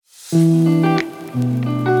Welcome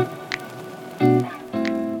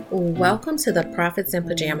to the Profits in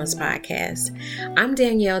Pajamas podcast. I'm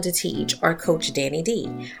Danielle DeTeach, or Coach Danny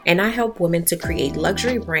D, and I help women to create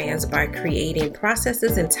luxury brands by creating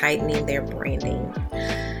processes and tightening their branding.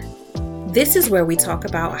 This is where we talk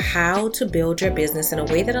about how to build your business in a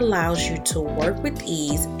way that allows you to work with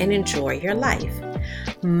ease and enjoy your life.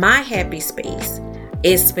 My happy space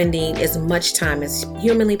is spending as much time as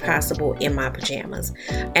humanly possible in my pajamas,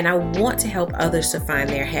 and I want to help others to find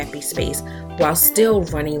their happy space while still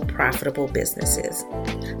running profitable businesses.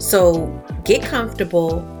 So get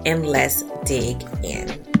comfortable and let's dig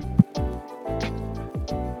in.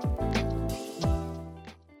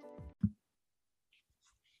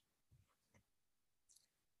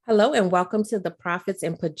 Hello and welcome to the Profits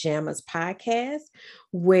in Pajamas podcast,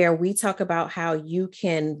 where we talk about how you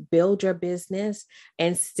can build your business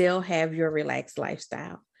and still have your relaxed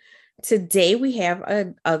lifestyle. Today we have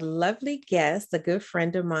a lovely guest, a good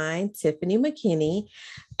friend of mine, Tiffany McKinney,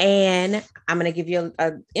 and I'm going to give you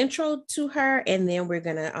an intro to her, and then we're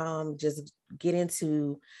going to just get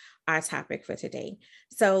into our topic for today.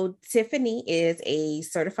 So Tiffany is a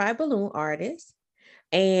certified balloon artist,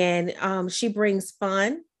 and she brings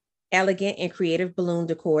fun, elegant, and creative balloon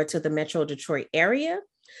decor to the Metro Detroit area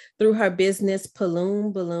through her business,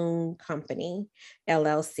 Paloon Balloon Company,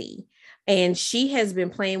 LLC. And she has been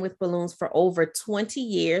playing with balloons for over 20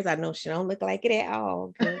 years. I know she don't look like it at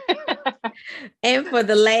all. And for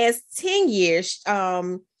the last 10 years,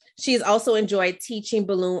 she's also enjoyed teaching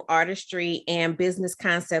balloon artistry and business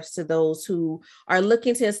concepts to those who are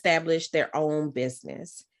looking to establish their own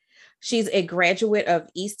business. She's a graduate of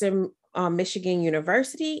Eastern Michigan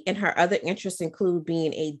University, and her other interests include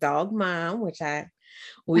being a dog mom, which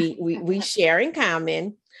we share in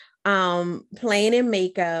common, playing in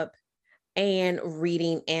makeup, and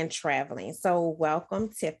reading and traveling. So welcome,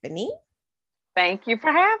 Tiffany. Thank you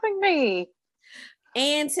for having me.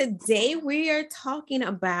 And today we are talking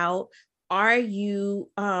about, are you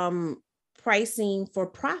pricing for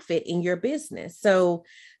profit in your business? So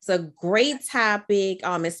it's a great topic,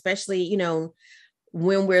 especially,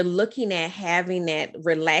 when we're looking at having that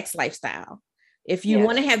relaxed lifestyle. If you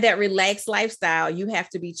want to have that relaxed lifestyle, you have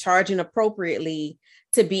to be charging appropriately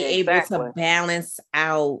to be able to balance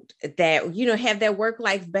out that, have that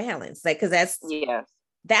work-life balance. Like, because that's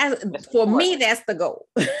for me, that's the goal.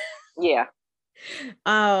 Yeah.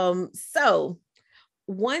 So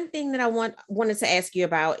one thing that I wanted to ask you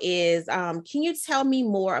about is, can you tell me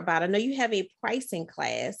more about, I know you have a pricing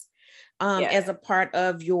class as a part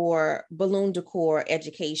of your balloon decor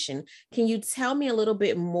education. Can you tell me a little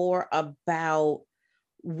bit more about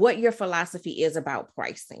what your philosophy is about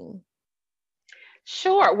pricing?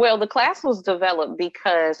 Sure. Well, the class was developed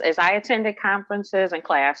because as I attended conferences and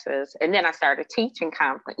classes, and then I started teaching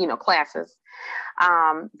classes,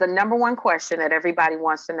 the number one question that everybody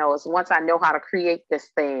wants to know is, once I know how to create this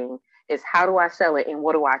thing, is how do I sell it and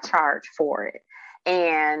what do I charge for it?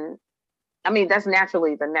 And I mean, that's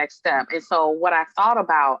naturally the next step. And so what I thought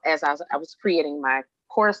about as I was creating my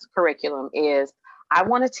course curriculum is, I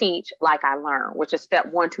want to teach like I learn, which is step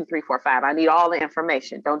 1, 2, 3, 4, 5. I need all the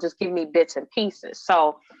information. Don't just give me bits and pieces.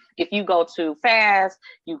 So if you go too fast,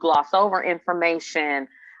 you gloss over information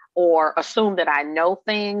or assume that I know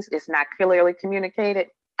things, it's not clearly communicated,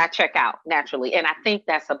 I check out naturally. And I think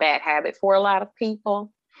that's a bad habit for a lot of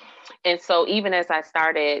people. And so even as I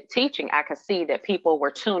started teaching, I could see that people were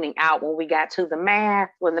tuning out when we got to the math,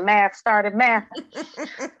 when the math started math,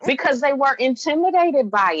 because they were intimidated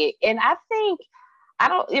by it. And I think,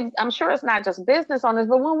 I'm sure it's not just business owners,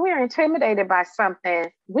 but when we're intimidated by something,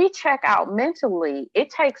 we check out mentally. It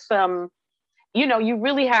takes some, you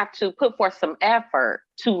really have to put forth some effort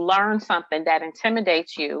to learn something that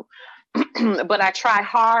intimidates you. But I try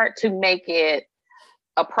hard to make it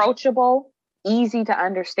approachable, easy to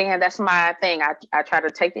understand. That's my thing. I try to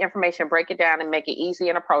take the information, break it down, and make it easy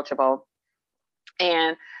and approachable,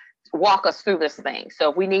 and walk us through this thing.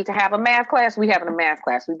 So if we need to have a math class, we have a math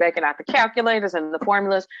class. We're breaking out the calculators and the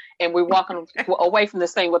formulas, and we're walking away from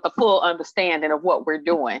this thing with a full understanding of what we're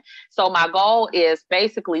doing. So my goal is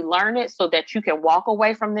basically learn it so that you can walk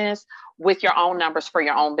away from this with your own numbers for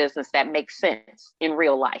your own business that makes sense in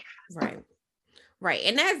real life. Right.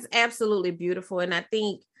 And that's absolutely beautiful. And I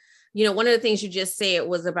think, one of the things you just said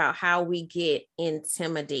was about how we get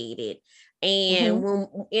intimidated. And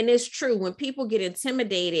and it's true, when people get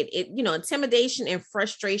intimidated, intimidation and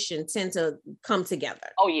frustration tend to come together.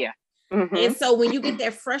 Oh, yeah. And so when you get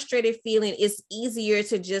that frustrated feeling, it's easier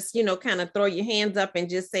to just, kind of throw your hands up and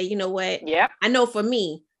just say, you know what? Yeah. I know for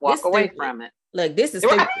me, walk away from it. Look, this is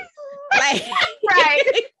stupid. Like,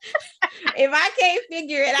 Right. If I can't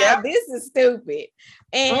figure it out, this is stupid.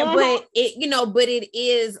 And but it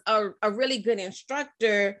is a really good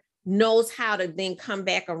instructor knows how to then come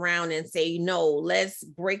back around and say, no, let's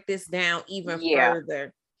break this down even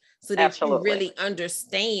further so that you really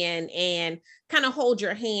understand and kind of hold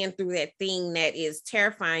your hand through that thing that is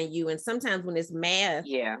terrifying you. And sometimes when it's math,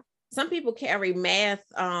 some people carry math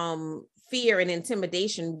fear and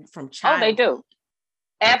intimidation from childhood. Oh, they do.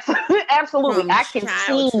 Absolutely. I can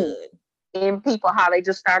see in people how they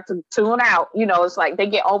just start to tune out. It's like they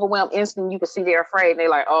get overwhelmed instantly. You can see they're afraid. They're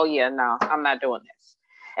like, oh yeah, no, I'm not doing this.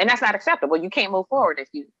 And that's not acceptable. You can't move forward if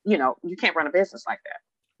you can't run a business like that.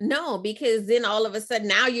 No, because then all of a sudden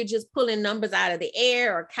now you're just pulling numbers out of the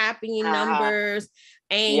air or copying numbers,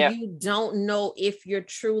 and you don't know if you're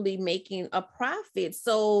truly making a profit.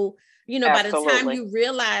 So, by the time you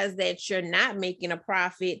realize that you're not making a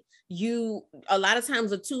profit, you a lot of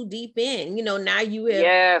times are too deep in. Now you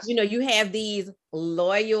have you have these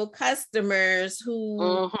loyal customers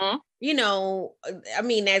who I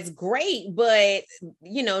mean, that's great, but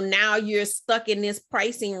now you're stuck in this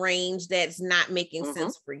pricing range that's not making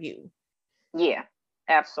sense for you. Yeah,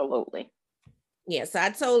 absolutely. Yeah, so I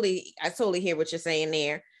totally hear what you're saying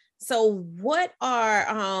there. So what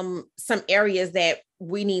are some areas that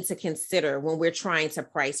we need to consider when we're trying to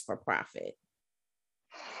price for profit?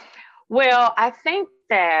 Well, I think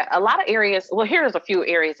that a lot of areas, here's a few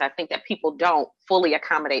areas I think that people don't fully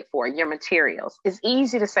accommodate for. Your materials. It's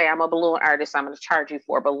easy to say, I'm a balloon artist, I'm going to charge you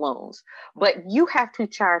for balloons, but you have to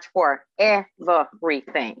charge for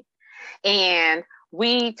everything. And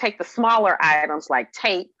we take the smaller items like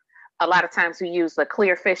tape. A lot of times we use the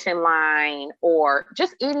clear fishing line or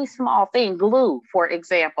just any small thing, glue, for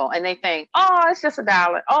example. And they think, oh, it's just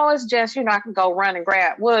 $1. Oh, it's just, I can go run and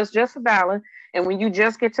grab. Well, it's just $1. And when you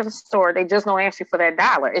just get to the store, they just gonna ask you for that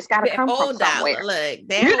 $1. It's got to come from somewhere. Look,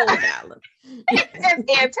 that whole $1.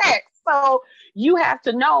 and tax. So you have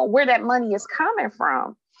to know where that money is coming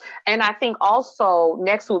from. And I think also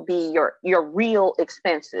next would be your real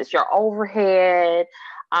expenses, your overhead,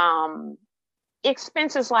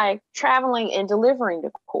 expenses like traveling and delivering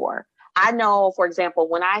decor. I know, for example,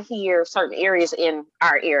 when I hear certain areas in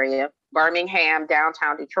our area, Birmingham,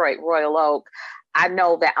 downtown Detroit, Royal Oak, I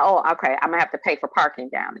know that, okay, I'm gonna have to pay for parking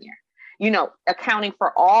down there. Accounting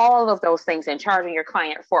for all of those things and charging your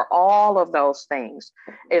client for all of those things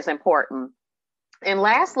is important. And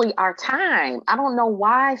lastly, our time. I don't know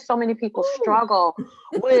why so many people struggle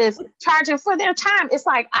with charging for their time. It's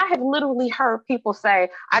like, I have literally heard people say,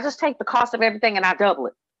 I just take the cost of everything and I double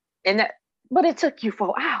it. But it took you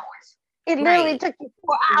 4 hours. It literally took you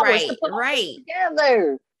 4 hours to put it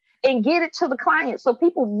together and get it to the client. So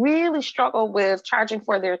people really struggle with charging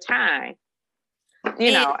for their time,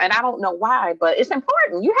 and I don't know why, but it's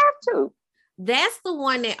important. You have to. That's the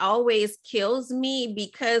one that always kills me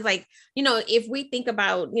because, if we think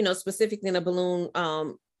about, specifically in the balloon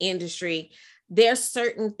industry, there's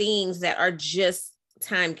certain things that are just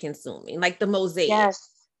time consuming, like the mosaics. Yes.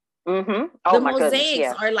 Mm-hmm. Oh, the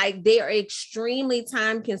mosaics are they are extremely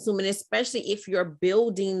time consuming, especially if you're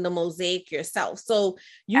building the mosaic yourself. So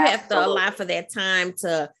you have to allow for that time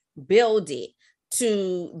to build it,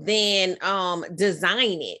 to then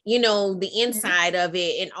design it, the inside of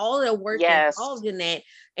it and all the work involved in that.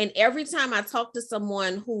 And every time I talk to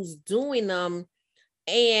someone who's doing them,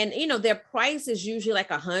 and their price is usually like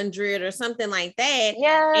 $100 or something like that.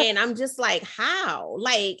 Yeah. And I'm just like, how?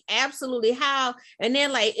 Absolutely how? And they're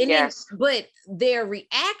like, but their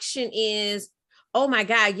reaction is, oh my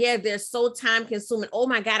God, they're so time consuming. Oh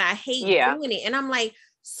my God, I hate doing it. And I'm like,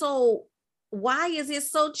 so why is it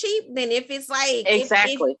so cheap then? If it's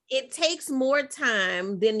if it takes more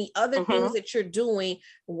time than the other things that you're doing,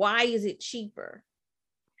 why is it cheaper?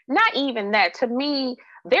 Not even that. To me,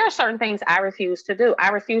 there are certain things I refuse to do. I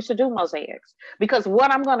refuse to do mosaics because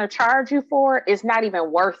what I'm going to charge you for is not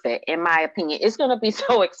even worth it, in my opinion. It's going to be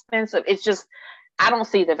so expensive. It's just, I don't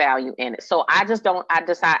see the value in it. So I just don't,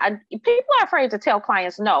 people are afraid to tell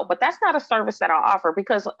clients no, but that's not a service that I'll offer,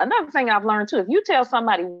 because another thing I've learned too, if you tell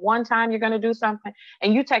somebody one time you're going to do something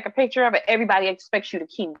and you take a picture of it, everybody expects you to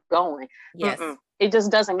keep going. Yes. It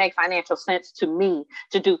just doesn't make financial sense to me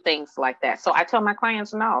to do things like that. So I tell my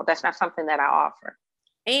clients, no, that's not something that I offer.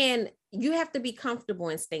 And you have to be comfortable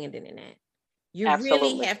in standing in that. You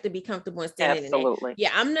really have to be comfortable in standing in that.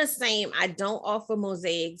 Yeah, I'm the same. I don't offer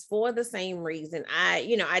mosaics for the same reason.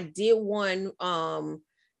 I did one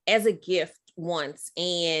as a gift once.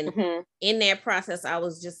 And in that process, I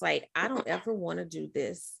was just like, I don't ever want to do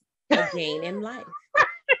this again in life.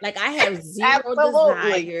 I have zero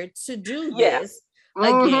desire to do this.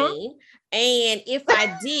 again. And if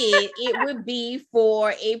I did, it would be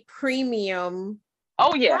for a premium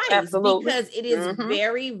Oh, yes, price, absolutely. because it is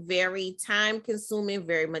very, very time consuming,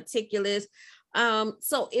 very meticulous.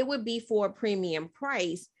 So it would be for a premium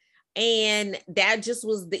price. And that just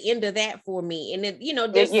was the end of that for me. And then,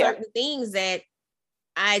 there's certain things that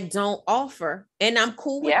I don't offer, and I'm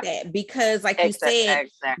cool with that, because like you said,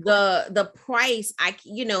 the price,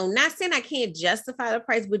 not saying I can't justify the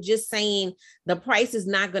price, but just saying the price is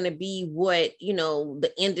not going to be what,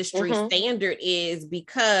 the industry standard is,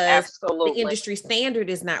 because the industry standard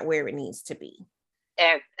is not where it needs to be.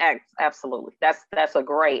 Absolutely. That's a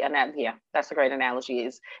great, and that's a great analogy.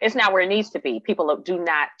 It's not where it needs to be. People do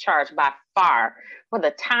not charge by far for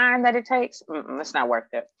the time that it takes. It's not worth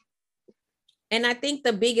it. And I think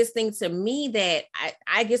the biggest thing to me that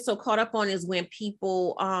I get so caught up on is when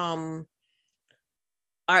people are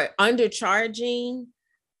undercharging,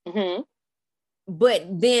 but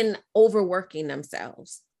then overworking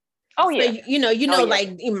themselves. Oh, yeah. So,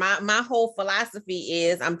 like my whole philosophy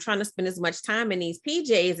is I'm trying to spend as much time in these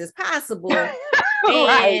PJs as possible. Right.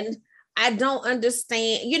 And I don't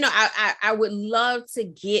understand, I would love to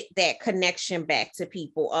get that connection back to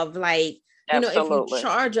people of like, if you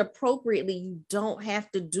charge appropriately, you don't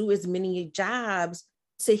have to do as many jobs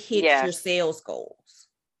to hit your sales goals.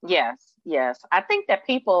 Yes. I think that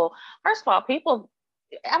first of all,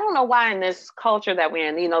 I don't know why in this culture that we're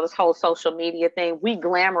in, this whole social media thing, we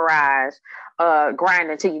glamorize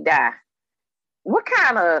grinding till you die. What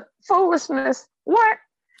kind of foolishness? What?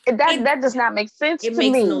 That does not make sense to me.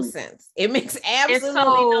 It makes no sense. It makes absolutely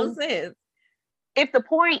no sense. If the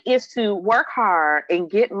point is to work hard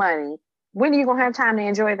and get money, when are you going to have time to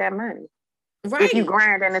enjoy that money? Right. If you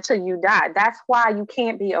grind until you die. That's why you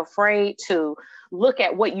can't be afraid to look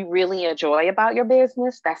at what you really enjoy about your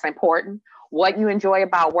business. That's important. What you enjoy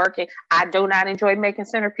about working. I do not enjoy making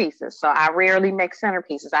centerpieces, so I rarely make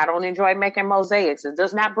centerpieces. I don't enjoy making mosaics. It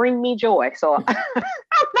does not bring me joy, so I'm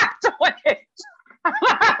not doing it.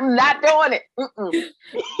 I'm not doing it.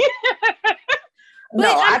 No,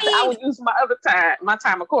 I would use my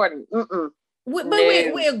time accordingly. But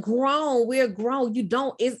we're grown. We're grown.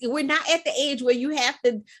 We're not at the age where you have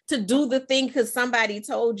to do the thing because somebody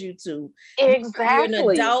told you to. Exactly. You're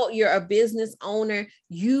an adult. You're a business owner.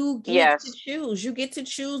 You get to choose. You get to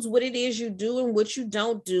choose what it is you do and what you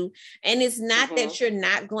don't do. And it's not that you're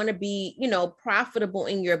not going to be, profitable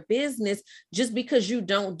in your business just because you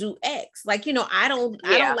don't do X. Like, I don't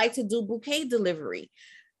like to do bouquet delivery.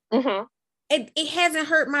 It hasn't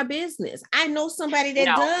hurt my business. I know somebody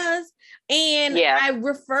that does, and I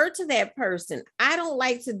refer to that person. I don't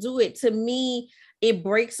like to do it. To me, it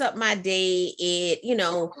breaks up my day.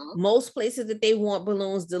 Most places that they want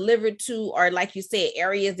balloons delivered to are, like you said,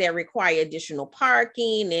 areas that require additional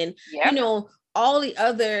parking and, all the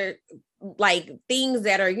other like things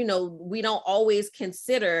that are, we don't always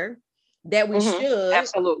consider that we should.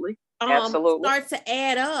 Absolutely. Start to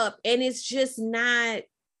add up, and it's just not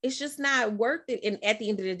worth it at the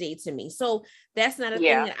end of the day to me. So that's not a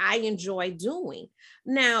thing that I enjoy doing.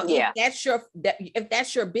 Now, if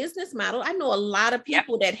that's your business model, I know a lot of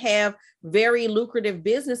people that have very lucrative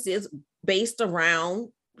businesses based around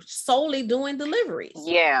solely doing deliveries.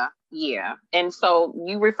 Yeah. And so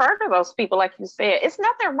you refer to those people, like you said, it's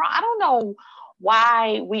nothing wrong. I don't know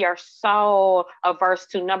why we are so averse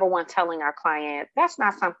to, number one, telling our client that's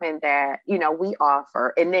not something that, we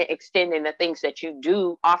offer, and then extending the things that you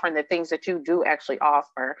do, offering the things that you do actually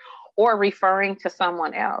offer, or referring to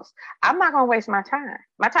someone else. I'm not going to waste my time.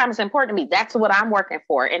 My time is important to me. That's what I'm working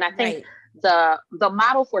for. And I think the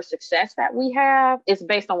model for success that we have is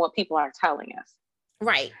based on what people are telling us.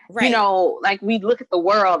 Right. Like we look at the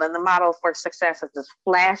world, and the model for success is this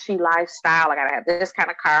flashy lifestyle. I gotta have this kind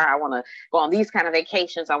of car. I want to go on these kind of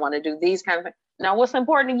vacations. I want to do these kind of things. Now, what's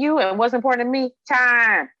important to you and what's important to me?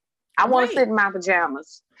 Time. I want to sit in my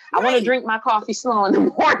pajamas. I want to drink my coffee slow in the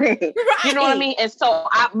morning. You know what I mean? And so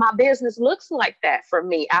my business looks like that for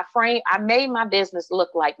me. I made my business look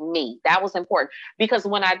like me. That was important, because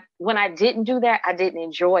when I didn't do that, I didn't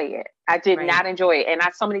enjoy it. I did not enjoy it. And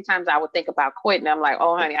so many times I would think about quitting. I'm like,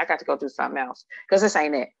 oh, honey, I got to go do something else because this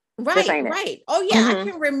ain't it. Right. Oh, yeah. I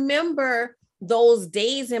can remember those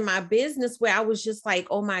days in my business where I was just like,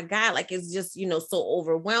 oh my God, like it's just, so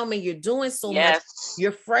overwhelming. You're doing so much.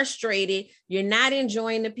 You're frustrated. You're not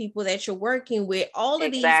enjoying the people that you're working with, all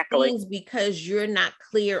of these things, because you're not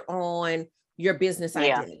clear on your business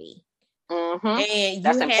identity. And you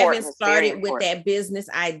haven't started with that business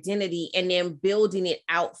identity and then building it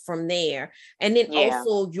out from there. And then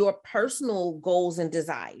also your personal goals and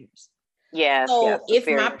desires. So if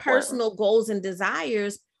my personal goals and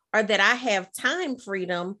desires or that I have time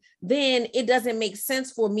freedom, then it doesn't make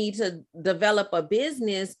sense for me to develop a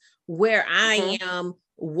business where I am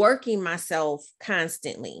working myself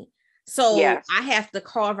constantly. So I have to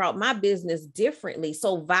carve out my business differently.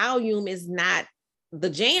 So volume is not the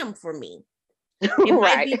jam for me. It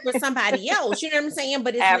might be for somebody else, you know what I'm saying?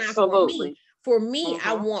 But it's not for me. For me,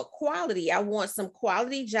 I want quality. I want some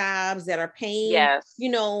quality jobs that are paying, you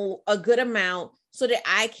know, a good amount so that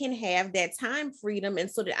I can have that time freedom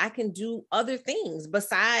and so that I can do other things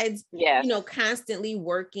besides, you know, constantly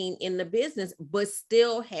working in the business, but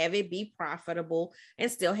still have it be profitable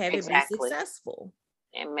and still have it be successful.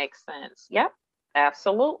 It makes sense. Yep,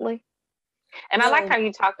 absolutely. And I like how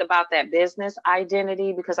you talked about that business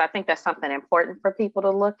identity, because I think that's something important for people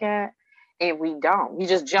to look at. And we don't. We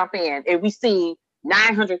just jump in and we see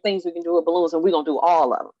 900 things we can do with balloons and we're going to do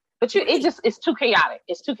all of them. But it's too chaotic.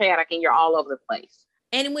 It's too chaotic and you're all over the place.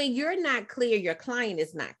 And when you're not clear, your client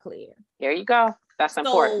is not clear. There you go. That's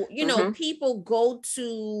important. So, you know, people go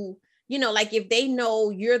to, you know, like if they know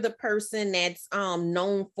you're the person that's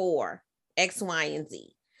known for X, Y, and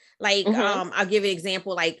Z. Like, I'll give an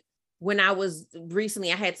example. Like when I was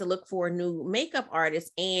recently, I had to look for a new makeup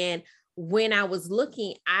artist, and when I was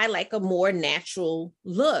looking, I like a more natural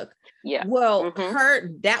look. Yeah. Well,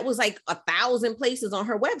 that was like 1,000 places on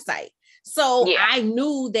her website. So I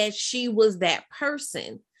knew that she was that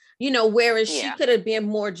person, you know, whereas she could have been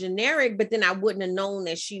more generic, but then I wouldn't have known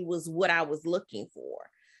that she was what I was looking for.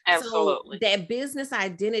 Absolutely. So that business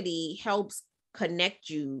identity helps connect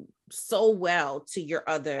you so well to your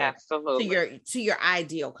other, to your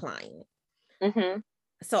ideal client.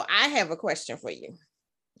 So I have a question for you.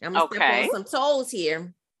 I'm gonna step on some toes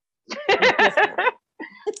here. I'm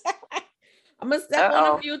gonna step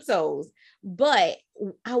on a few toes, but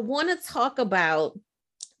I want to talk about,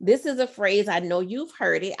 this is a phrase, I know you've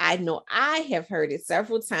heard it. I know I have heard it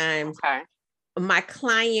several times. My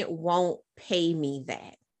client won't pay me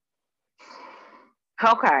that.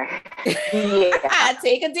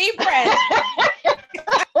 Take a deep breath.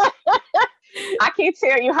 I can't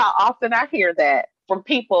tell you how often I hear that from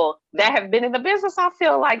people that have been in the business, I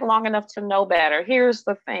feel like, long enough to know better. Here's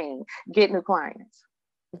the thing: get new clients.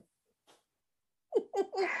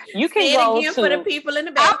 You can go again for the people in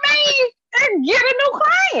the back. And get a new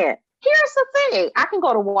client. Here's the thing: I can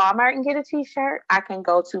go to Walmart and get a t-shirt. I can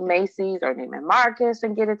go to Macy's or Neiman Marcus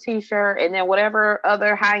and get a t-shirt, and then whatever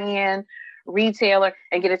other high-end retailer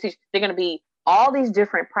and get a t-shirt. They're going to be all these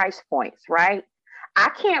different price points, right? I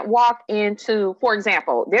can't walk into, for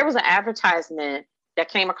example, there was an advertisement that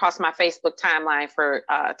came across my Facebook timeline for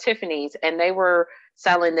Tiffany's, and they were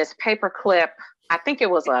selling this paper clip. I think it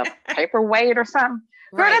was a paperweight or something.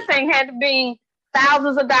 That thing had to be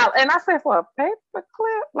thousands of dollars. And I said, for a paper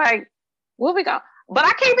clip, like, where we go? But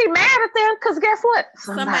I can't be mad at them, because guess what?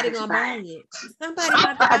 Somebody's gonna buy it.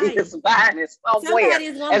 Somebody's buying it somewhere.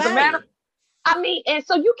 As a matter, I mean, and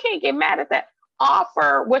so you can't get mad at that.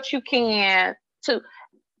 Offer what you can to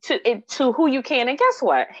who you can. And guess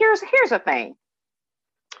what? Here's the thing.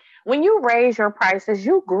 When you raise your prices,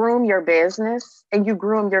 you groom your business and you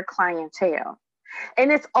groom your clientele.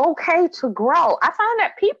 And it's okay to grow. I find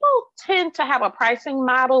that people tend to have a pricing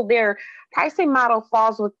model. Their pricing model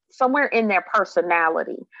falls with somewhere in their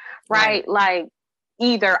personality, right? Like,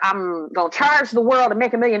 either I'm going to charge the world and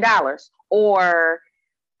make $1 million, or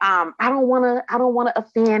I don't want to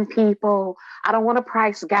offend people. I don't want to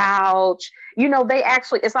price gouge. You know, they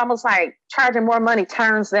actually, it's almost like charging more money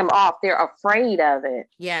turns them off. They're afraid of it.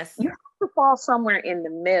 Yes. You have to fall somewhere in the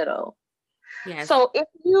middle. Yes. So if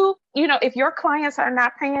if your clients are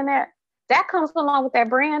not paying that comes along with that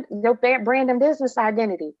brand, their brand and business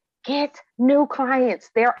identity. Get new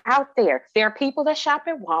clients. They're out there. There are people that shop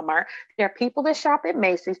at Walmart. There are people that shop at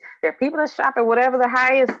Macy's. There are people that shop at whatever the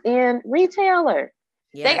highest end retailer.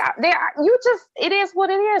 Yes. They are. It is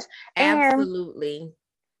what it is. Absolutely. And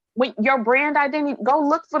when your brand identity, go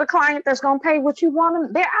look for the client that's going to pay what you want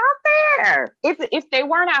them. They're out there. If they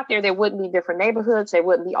weren't out there, there wouldn't be different neighborhoods. There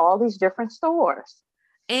wouldn't be all these different stores.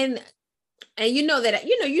 And you know that,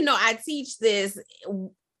 I teach this.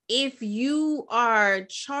 If you are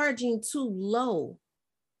charging too low,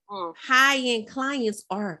 high-end clients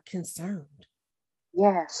are concerned.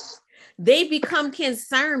 Yes. They become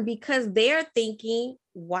concerned because they're thinking,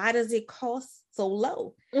 why does it cost so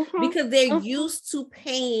low? Because they're used to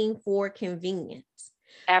paying for convenience.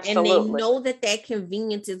 Absolutely. And they know that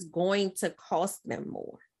convenience is going to cost them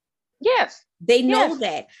more. Yes. They know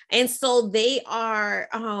that. And so they are,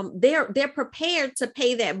 they're prepared to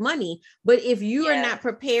pay that money. But if you are not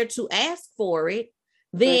prepared to ask for it,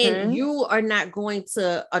 then you are not going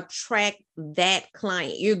to attract that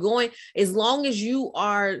client. You're going, as long as you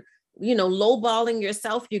are, lowballing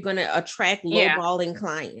yourself, you're going to attract lowballing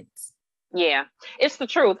clients. Yeah, it's the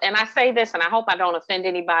truth. And I say this, and I hope I don't offend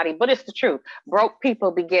anybody, but it's the truth. Broke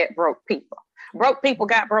people beget broke people. Broke people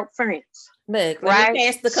got broke friends. Look, let me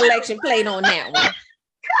pass the collection plate on that one.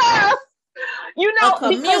 A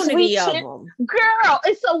community of them. Girl,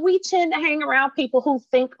 and so we tend to hang around people who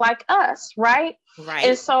think like us, right? Right.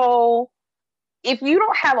 And so if you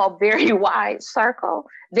don't have a very wide circle,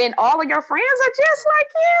 then all of your friends are just like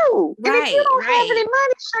you. Right, and if you don't have any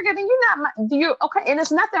money, sugar, then you're okay. And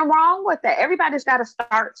there's nothing wrong with that. Everybody's got to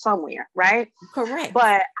start somewhere, right? Correct.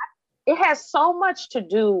 But it has so much to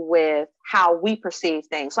do with how we perceive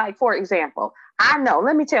things. Like, for example,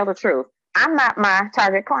 let me tell the truth. I'm not my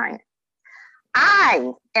target client.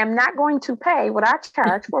 I am not going to pay what I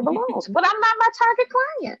charge for balloons, but I'm not my target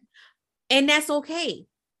client. And that's okay.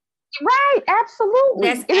 Right, absolutely.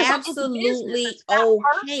 That's absolutely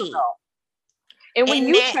okay. And when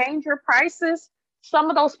you change your prices, some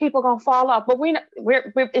of those people are gonna fall off. But we're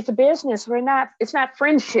it's a business. It's not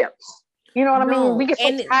friendships. You know what I mean? We get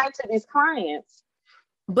so tied to these clients.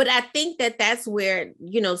 But I think that's where,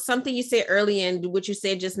 something you said earlier and what you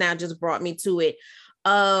said just now just brought me to it,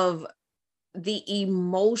 of the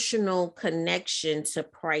emotional connection to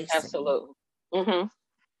pricing. Absolutely.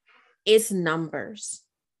 It's numbers.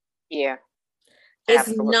 Yeah. It's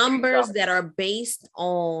numbers that are based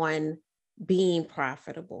on being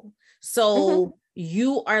profitable. So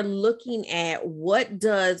you are looking at, what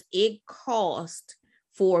does it cost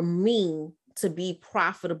for me to be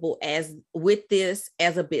profitable with this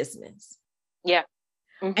as a business? Yeah.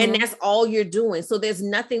 And that's all you're doing. So there's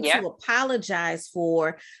nothing to apologize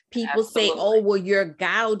for. People say, oh, well, you're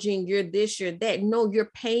gouging, you're this, you're that. No,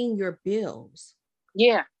 you're paying your bills.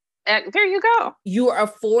 Yeah. There you go. You are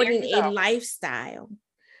affording a lifestyle.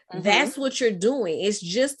 That's what you're doing. It's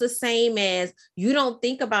just the same as, you don't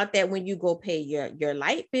think about that when you go pay your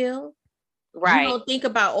light bill. Right. You don't think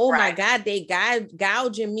about, my God, they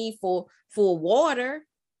gouging me for water.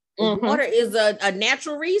 Water is a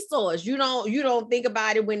natural resource. You don't think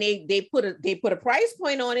about it when they put a price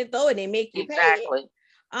point on it, though, and they make you pay it.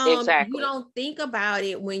 You don't think about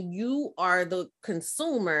it when you are the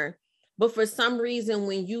consumer. But for some reason,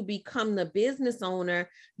 when you become the business owner,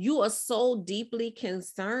 you are so deeply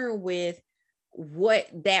concerned with what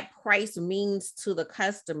that price means to the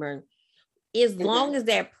customer. As long as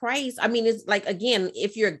that price, it's like, again,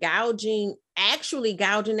 if you're actually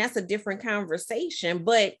gouging, that's a different conversation.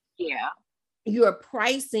 But you're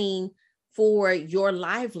pricing for your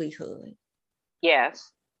livelihood.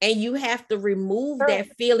 Yes. And you have to remove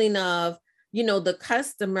that feeling of, the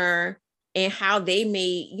customer and how they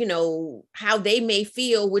may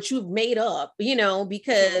feel, what you've made up,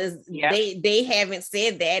 because they haven't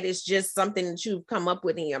said that. It's just something that you've come up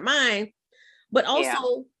with in your mind. But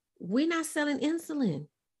also, we're not selling insulin.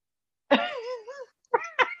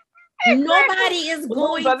 Nobody is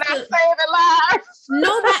going to save lives.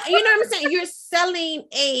 Nobody, you know what I'm saying? You're selling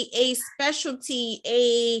a specialty,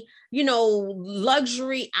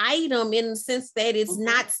 luxury item, in the sense that it's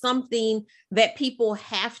not something that people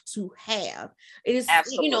have to have. It is,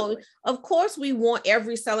 of course we want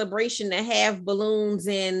every celebration to have balloons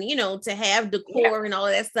and, to have decor and all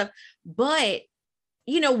of that stuff. But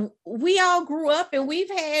we all grew up and we've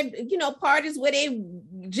had, parties where they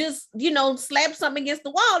just, slapped something against the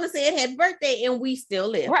wall and said happy birthday, and we still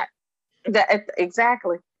live. Right.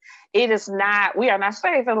 Exactly. It is not, we are not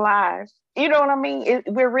saving lives. You know what I mean?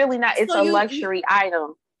 We're really not, it's a luxury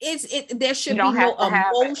item. There should be no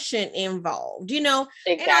emotion involved, Exactly.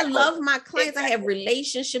 And I love my clients. I have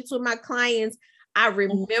relationships with my clients. I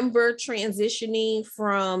remember transitioning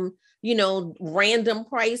from, random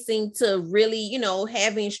pricing to really,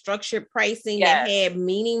 having structured pricing that had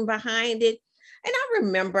meaning behind it. And I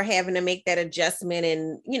remember having to make that adjustment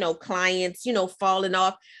and, clients, falling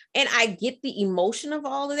off. And I get the emotion of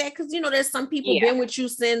all of that, because, there's some people been with you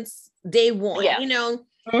since day one,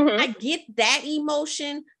 I get that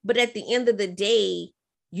emotion. But at the end of the day,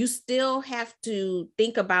 you still have to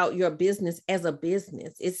think about your business as a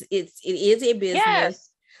business. It is a business. Yes.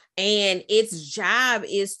 And its job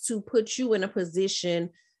is to put you in a position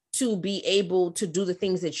to be able to do the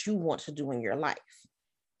things that you want to do in your life.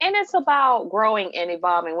 And it's about growing and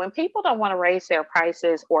evolving. When people don't want to raise their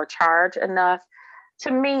prices or charge enough,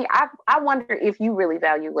 to me, I wonder if you really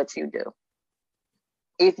value what you do.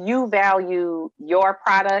 If you value your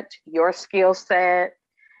product, your skill set,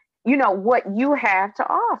 what you have to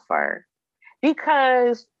offer.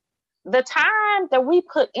 Because the time that we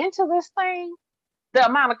put into this thing, the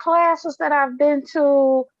amount of classes that I've been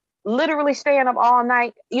to, literally staying up all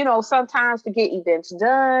night, sometimes to get events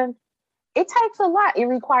done. It takes a lot. It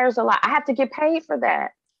requires a lot. I have to get paid for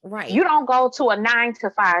that. Right. You don't go to a 9 to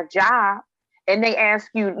 5 job and they ask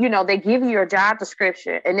you, they give you your job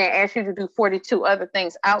description and they ask you to do 42 other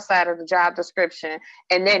things outside of the job description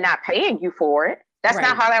and they're not paying you for it. That's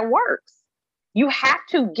not how that works. You have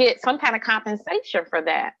to get some kind of compensation for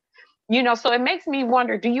that. So it makes me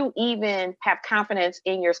wonder, do you even have confidence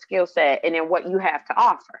in your skill set and in what you have to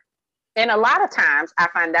offer? And a lot of times I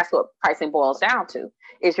find that's what pricing boils down to,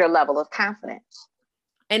 is your level of confidence.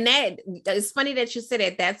 And that it's funny that you said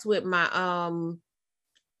that. That's what my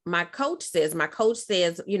coach says. My coach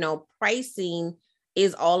says, pricing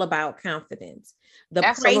is all about confidence. The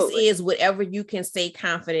Absolutely. Price is whatever you can say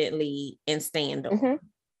confidently and stand on. Mm-hmm.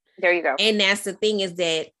 There you go. And that's the thing, is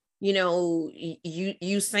that,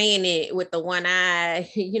 you saying it with the one eye,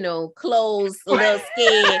 closed, a little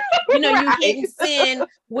scared, right. You getting sin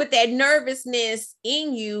with that nervousness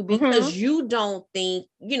in you because you don't think,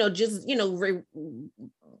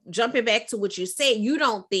 jumping back to what you said, you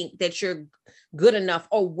don't think that you're good enough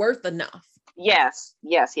or worth enough. Yes.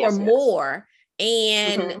 Or more.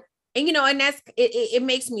 And, and that's, it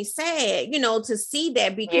makes me sad, to see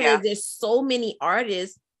that, because there's so many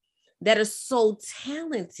artists that are so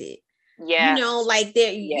talented. Yeah. Like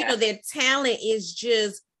their talent is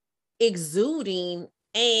just exuding.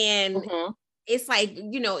 And it's like,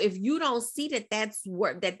 if you don't see that that's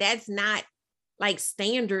work, that's not like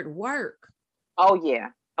standard work. Oh yeah.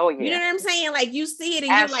 You know what I'm saying? Like you see it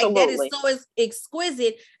and Absolutely. You're like, that is so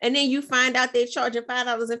exquisite. And then you find out they're charging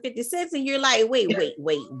 $5.50 and you're like, wait,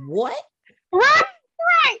 what?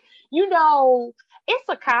 Right. It's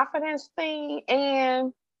a confidence thing.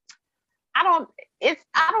 And I don't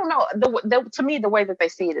know. To me, the way that they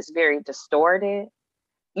see it is very distorted.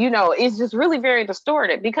 It's just really very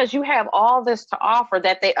distorted because you have all this to offer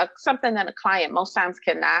that something that a client most times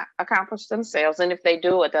cannot accomplish themselves. And if they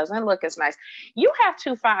do, it doesn't look as nice. You have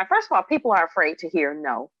to find, first of all, people are afraid to hear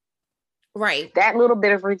no. Right. That little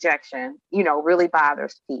bit of rejection, really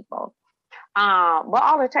bothers people. But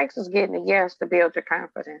all it takes is getting a yes to build your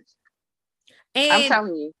confidence. And I'm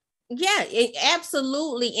telling you. Yeah,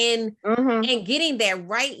 absolutely. And getting that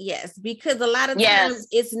right, yes, because a lot of times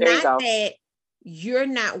it's not that you're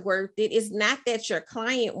not worth it. It's not that your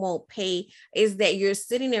client won't pay. It's that you're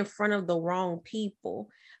sitting in front of the wrong people.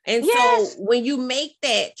 And so when you make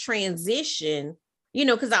that transition,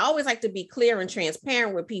 because I always like to be clear and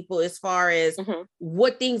transparent with people as far as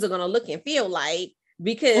what things are going to look and feel like,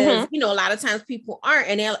 because, a lot of times people aren't,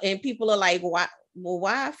 and people are like,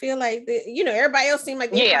 why I feel like this, everybody else seems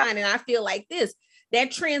like they're fine and I feel like this.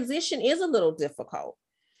 That transition is a little difficult.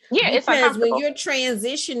 Yeah, because when you're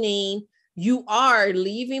transitioning, you are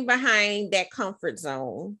leaving behind that comfort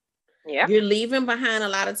zone. Yeah. You're leaving behind a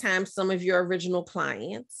lot of times some of your original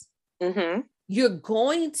clients. You're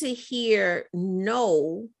going to hear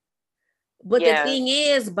no, but the thing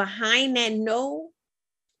is, behind that no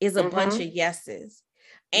is a bunch of yeses.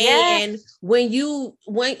 And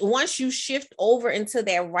once you shift over into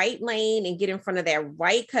that right lane and get in front of that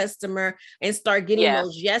right customer and start getting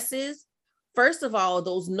those yeses, first of all,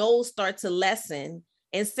 those no's start to lessen.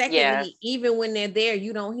 And secondly, even when they're there,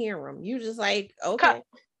 you don't hear them. You just like, okay.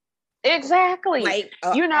 Exactly. Like,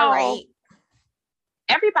 all right.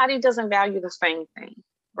 Everybody doesn't value the same thing,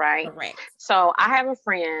 right? Correct. So I have a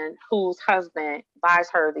friend whose husband buys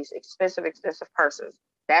her these expensive purses.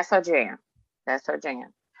 That's her jam.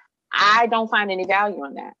 I don't find any value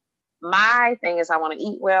in that. My thing is I want to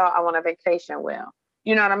eat well. I want to vacation well.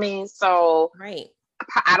 You know what I mean? So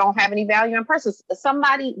I don't have any value in purses.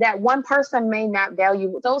 That one person may not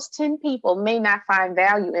value, those 10 people may not find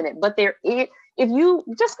value in it, but if you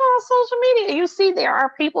just go on social media, you see there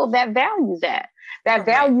are people that value that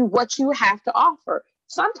value what you have to offer.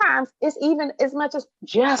 Sometimes it's even as much as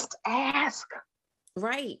just ask.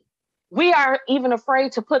 Right. We are even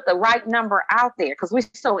afraid to put the right number out there because we're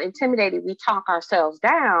so intimidated. We talk ourselves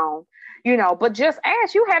down, but just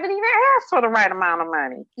ask. You haven't even asked for the right amount of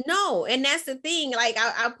money. No. And that's the thing. Like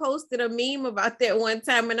I posted a meme about that one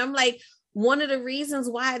time and I'm like, one of the reasons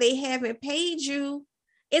why they haven't paid you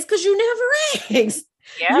is because you never asked.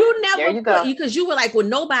 Yeah, you never because you were like, well,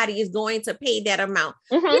 nobody is going to pay that amount.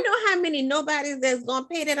 You know how many nobodies that's going to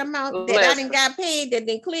pay that amount that I didn't got paid that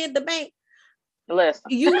then cleared the bank? Listen.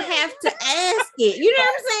 You have to ask it. You know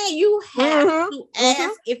what I'm saying? You have to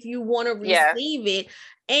ask if you want to receive it.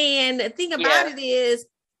 And the thing about it is,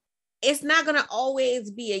 it's not going to always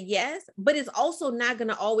be a yes, but it's also not going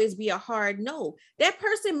to always be a hard no. That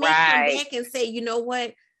person may come back and say, you know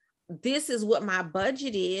what? This is what my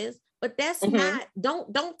budget is, but that's Mhm. not,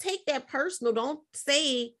 don't take that personal. Don't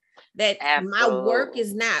say that my work Absolutely.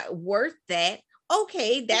 is not worth that.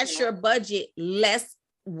 Okay, that's Mhm. your budget. Let's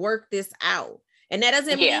work this out. And that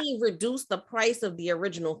doesn't Yeah, mean reduce the price of the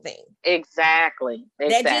original thing. exactly. That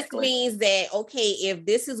just Exactly. means that, okay, if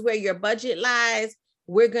this is where your budget lies,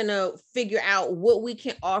 we're going to figure out what we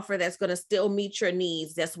can offer that's going to still meet your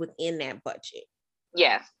needs that's within that budget.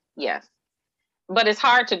 Yes. Yes. But it's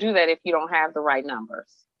hard to do that if you don't have the right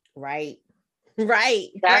numbers. Right. Right.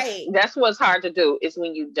 That's Right. that's what's hard to do is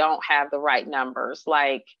when you don't have the right numbers.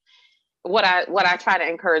 Like what I try to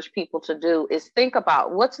encourage people to do is think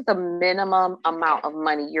about what's the minimum amount of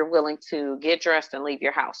money you're willing to get dressed and leave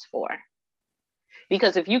your house for.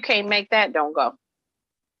 Because if you can't make that, don't go.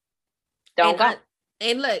 Don't And go.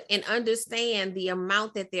 and look, and understand the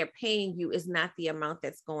amount that they're paying you is not the amount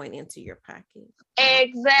that's going into your pocket.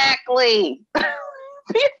 Exactly.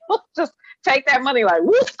 People just take that money like,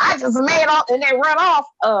 whoop, I just made off and they run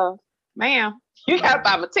off. Ma'am, you gotta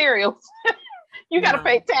buy materials. You got to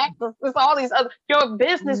pay No. taxes. There's all these other, your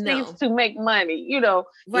business needs No. to make money, Yeah.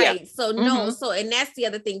 Right. So no, Mm-hmm. so and that's the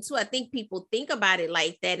other thing too. I think people think about it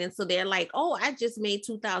like that. And so they're like, oh, I just made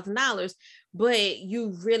 $2,000, but you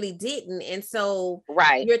really didn't. And so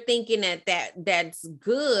Right. you're thinking that's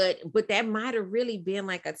good, but that might have really been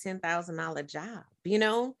like a $10,000 job,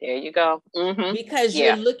 There you go. Mm-hmm. because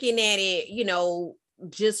you're Yeah. looking at it,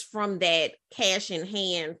 just from that cash in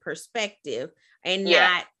hand perspective and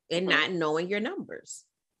Yeah. not knowing your numbers.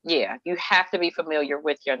 Yeah. You have to be familiar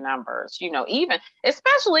with your numbers, even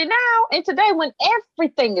especially now and today when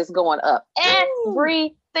everything is going up. Ooh.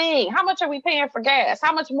 Everything. How much are we paying for gas?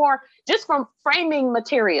 How much more just from framing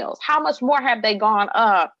materials? How much more have they gone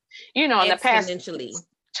up, in the past Exponentially.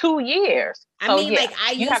 2 years? I mean, like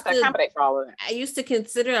you have to accommodate for all of that. I used to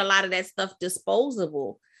consider a lot of that stuff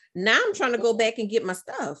disposable. Now I'm trying to go back and get my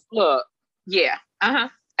stuff. Look, yeah,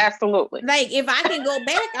 absolutely. Like if I can go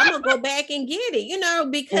back, I'm gonna go back and get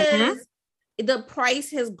it, because the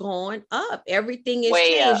price has gone up. Everything is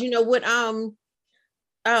Way changed. up.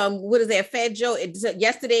 What is that? Fat Joe,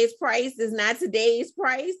 yesterday's price is not today's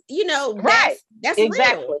price. Right. That's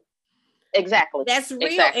Exactly. real. Exactly. That's real.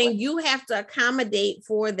 Exactly. And you have to accommodate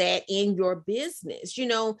for that in your business.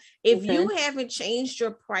 If you haven't changed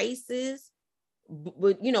your prices,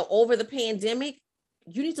 but over the pandemic,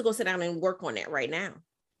 you need to go sit down and work on that right now.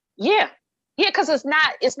 Yeah. Because it's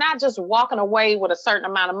not just walking away with a certain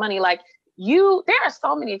amount of money. Like there are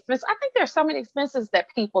so many expenses. I think there's so many expenses that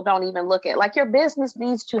people don't even look at. Like your business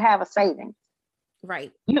needs to have a savings.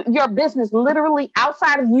 Right. Your business literally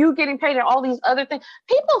outside of you getting paid and all these other things.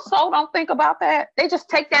 People don't think about that. They just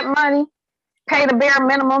take that money, pay the bare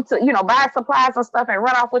minimum to, buy supplies and stuff and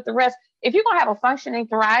run off with the rest. If you're going to have a functioning,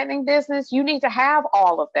 thriving business, you need to have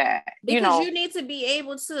all of that. Because you need to be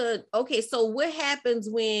able to, okay, so what happens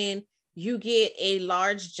when you get a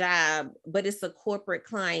large job, but it's a corporate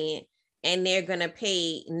client and they're going to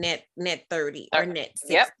pay net 30 or net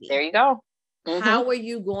 60? Yep, there you go. Mm-hmm. How are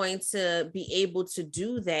you going to be able to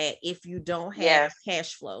do that if you don't have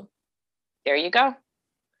cash flow? There you go.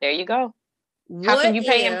 There you go. How can you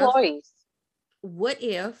pay employees? What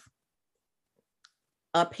if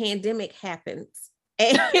a pandemic happens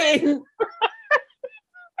and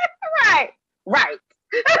right.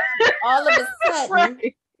 all of a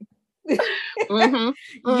sudden,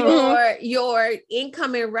 right. your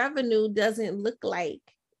income and revenue doesn't look like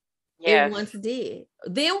it once did?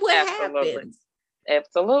 Then what happens?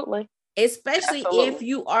 Absolutely. Especially if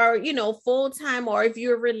you are, full-time, or if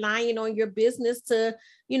you're relying on your business to,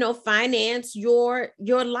 finance your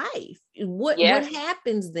life. What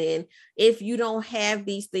happens then if you don't have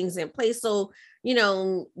these things in place? So,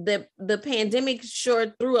 the pandemic sure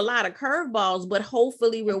threw a lot of curveballs, but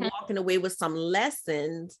hopefully we're walking away with some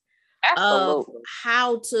lessons of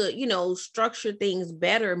how to, structure things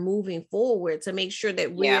better moving forward to make sure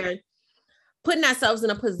that we're putting ourselves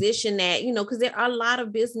in a position that, because there are a lot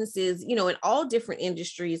of businesses, in all different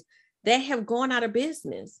industries that have gone out of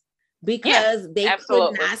business because they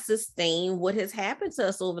could not sustain what has happened to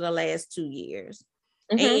us over the last 2 years.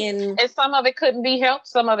 And some of it couldn't be helped.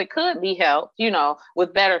 Some of it could be helped,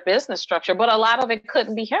 with better business structure, but a lot of it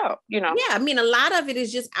couldn't be helped, Yeah, I mean, a lot of it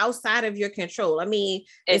is just outside of your control. I mean,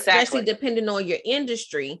 especially depending on your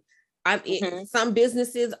industry. Some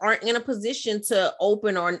businesses aren't in a position to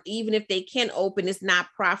open, or even if they can open, it's not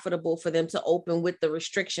profitable for them to open with the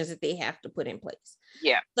restrictions that they have to put in place.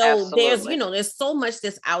 Yeah. So there's so much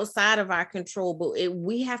that's outside of our control, but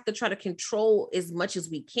we have to try to control as much as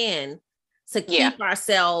we can to keep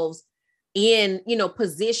ourselves in,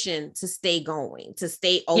 position to stay going, to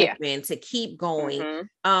stay open, to keep going,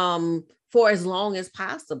 for as long as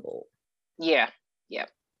possible. Yeah. Yep.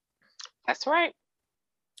 That's right.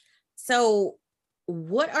 So,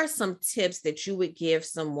 what are some tips that you would give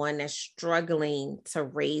someone that's struggling to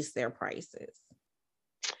raise their prices?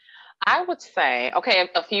 I would say, okay,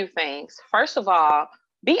 a few things. First of all,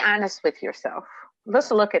 be honest with yourself. Let's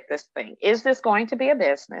look at this thing. Is this going to be a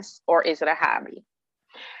business or is it a hobby?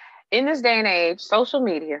 In this day and age, social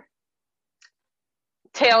media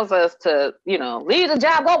tells us to, leave the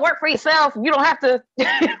job, go work for yourself. You don't have to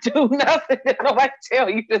do nothing that nobody tell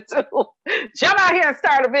you to do. Jump out here and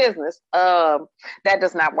start a business. That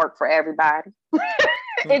does not work for everybody.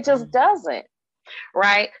 It just doesn't.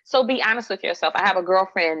 Right. So be honest with yourself. I have a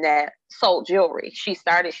girlfriend that sold jewelry. She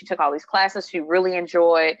took all these classes. She really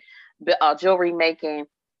enjoyed jewelry making.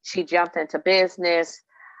 She jumped into business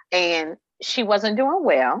and she wasn't doing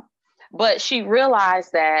well, but she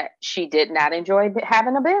realized that she did not enjoy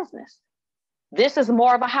having a business. This is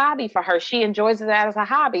more of a hobby for her. She enjoys it as a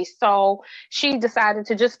hobby. So she decided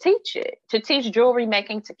to just to teach jewelry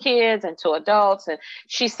making to kids and to adults. And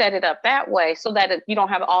she set it up that way so that you don't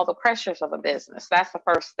have all the pressures of a business. That's the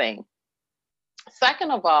first thing. Second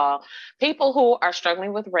of all, people who are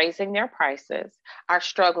struggling with raising their prices are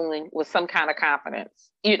struggling with some kind of confidence.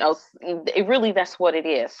 That's what it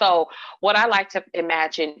is. So what I like to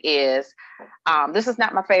imagine is, this is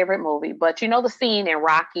not my favorite movie, but the scene in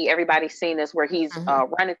Rocky, everybody's seen this, where he's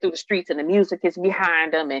running through the streets and the music is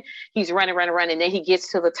behind him and he's running. And then he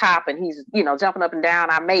gets to the top and he's, jumping up and down.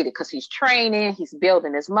 I made it, because he's training, he's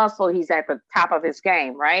building his muscle. He's at the top of his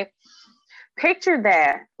game, right? Picture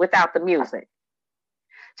that without the music.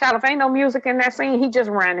 Child, if ain't no music in that scene, he just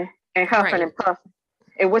running and huffing and puffing.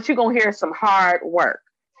 And what you're going to hear is some hard work.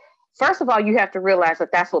 First of all, you have to realize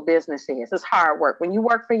that that's what business is. It's hard work. When you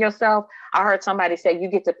work for yourself, I heard somebody say you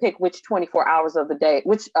get to pick which 24 hours of the day,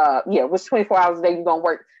 which 24 hours a day you're going to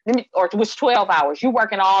work, or which 12 hours. You're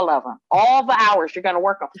working all of them, all the hours you're going to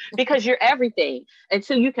work on, because you're everything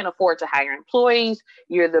until you can afford to hire employees.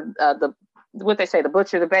 You're the what they say, the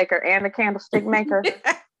butcher, the baker, and the candlestick maker.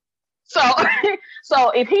 So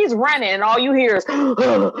if he's running and all you hear is,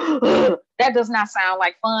 that does not sound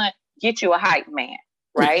like fun. Get you a hype man,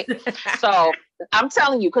 right? So I'm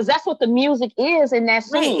telling you, because that's what the music is in that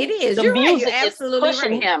scene. Right, it is. The music is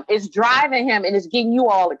pushing him, it's driving him, and it's getting you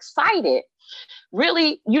all excited.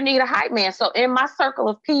 Really, you need a hype man. So in my circle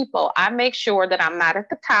of people, I make sure that I'm not at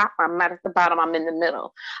the top, I'm not at the bottom, I'm in the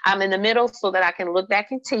middle. I'm in the middle so that I can look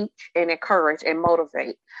back and teach and encourage and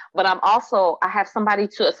motivate. But I have somebody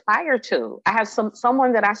to aspire to. I have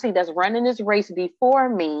someone that I see that's running this race before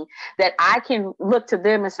me, that I can look to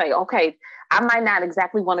them and say, okay, I might not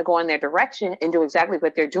exactly want to go in their direction and do exactly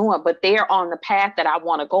what they're doing, but they're on the path that I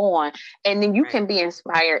want to go on. And then you can be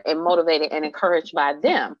inspired and motivated and encouraged by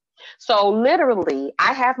them. So literally,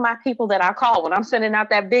 I have my people that I call when I'm sending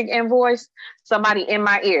out that big invoice, somebody in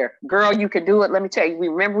my ear, girl, you can do it. Let me tell you,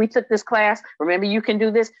 remember we took this class. Remember, you can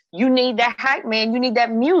do this. You need that hype man. You need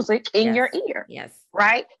that music in your ear. Yes.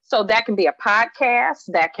 Right. So that can be a podcast.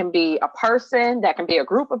 That can be a person. That can be a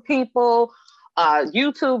group of people,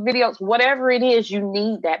 YouTube videos, whatever it is, you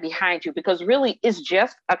need that behind you, because really it's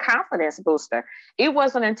just a confidence booster. It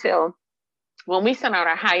wasn't until when we sent out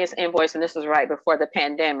our highest invoice, and this is right before the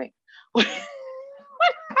pandemic, when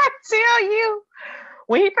I tell you,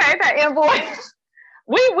 when he paid that invoice,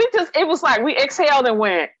 it was like we exhaled and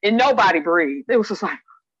went, and nobody breathed. It was just like,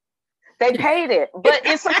 they paid it, but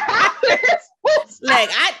it's a confidence booster.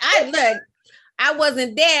 Like I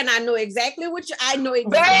wasn't there, and I know exactly what you're saying, and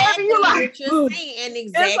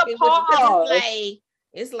exactly what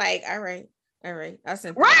it's like, all right. I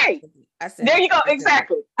sent right. There you go.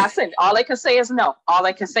 Exactly. I said all they can say is no.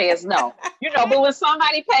 But when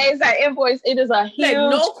somebody pays that invoice, it is a huge,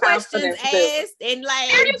 no questions asked, and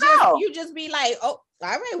you just be like, oh,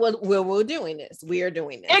 all right, well, we're doing this. We are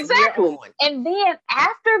doing this. Exactly. And then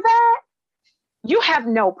after that, you have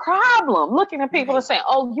no problem looking at people and saying,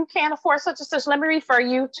 oh, you can't afford such and such. Let me refer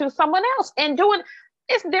you to someone else. And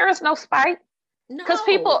there is no spite. Because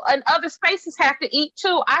people in other spaces have to eat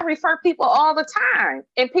too. I refer people all the time,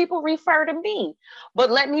 and people refer to me.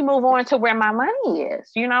 But let me move on to where my money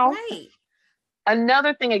is, Right.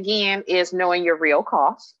 Another thing, again, is knowing your real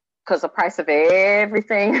costs, because the price of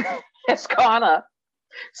everything has gone up.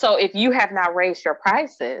 So if you have not raised your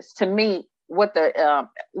prices to meet what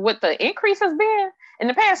the increase has been in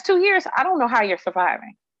the past 2 years, I don't know how you're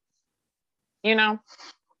surviving.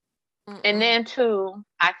 And then too,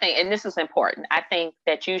 I think, and this is important, I think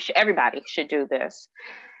that everybody should do this.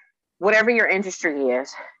 Whatever your industry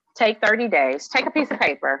is, take 30 days, take a piece of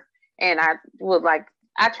paper, and I would like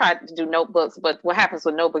I tried to do notebooks, but what happens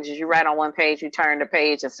with notebooks is you write on one page, you turn the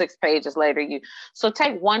page, and 6 pages later so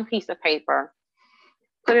take one piece of paper,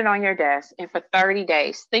 put it on your desk, and for 30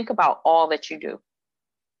 days, think about all that you do.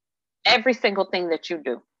 Every single thing that you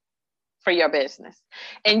do for your business.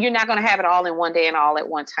 And you're not going to have it all in one day and all at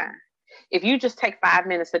one time. If you just take 5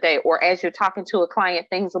 minutes a day, or as you're talking to a client,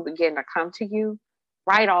 things will begin to come to you.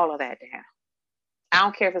 Write all of that down. I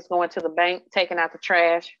don't care if it's going to the bank, taking out the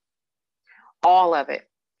trash, all of it,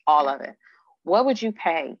 all of it. What would you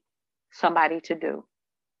pay somebody to do?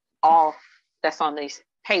 All that's on these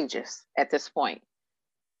pages at this point.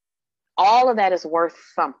 All of that is worth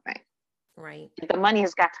something. Right. The money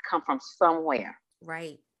has got to come from somewhere.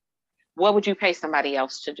 Right. What would you pay somebody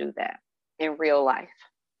else to do that in real life?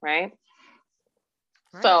 Right.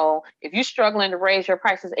 Right. So if you're struggling to raise your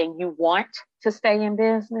prices and you want to stay in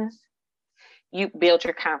business, you build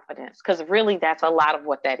your confidence, because really that's a lot of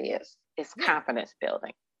what that is. It's confidence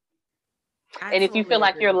building. And if you feel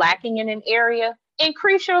like you're lacking in an area,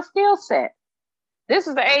 increase your skill set. This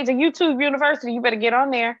is the age of YouTube University. You better get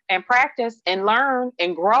on there and practice and learn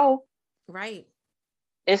and grow. Right.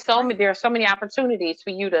 There are so many opportunities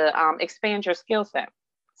for you to expand your skill set.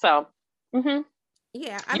 So,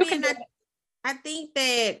 yeah, I think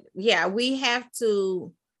that, we have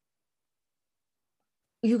to,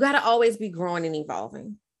 you got to always be growing and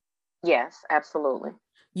evolving. Yes, absolutely.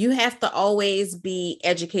 You have to always be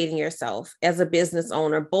educating yourself as a business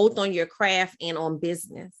owner, both on your craft and on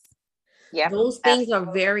business. Yeah, those things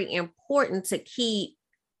are very important to keep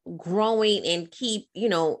growing and keep,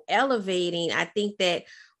 elevating. I think that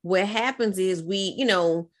what happens is we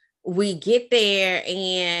get there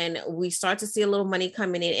and we start to see a little money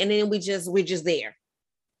coming in, and then we're just there.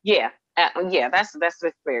 Yeah. That's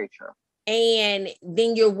very true. And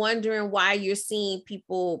then you're wondering why you're seeing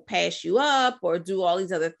people pass you up or do all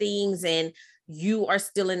these other things, and you are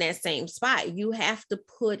still in that same spot. You have to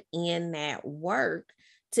put in that work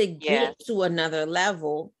to get to another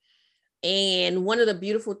level. And one of the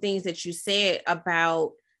beautiful things that you said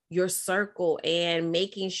about your circle and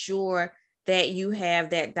making sure that you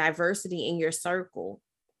have that diversity in your circle.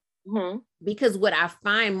 Mm-hmm. Because what I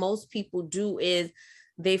find most people do is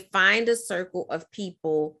they find a circle of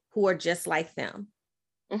people who are just like them.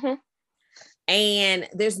 Mm-hmm. And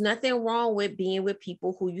there's nothing wrong with being with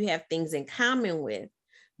people who you have things in common with,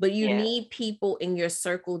 but you need people in your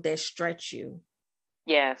circle that stretch you.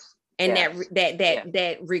 Yes. And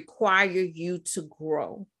that require you to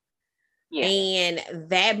grow. Yeah. And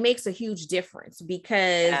that makes a huge difference,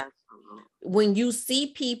 because when you see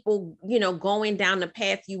people, going down the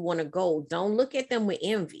path you want to go, don't look at them with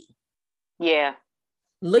envy. Yeah.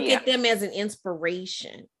 Look at them as an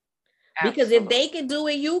inspiration. Absolutely. Because if they could do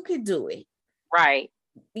it, you could do it. Right.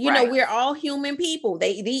 We're all human people.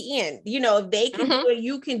 The end. If they can do it,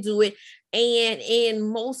 you can do it. And in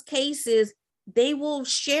most cases, they will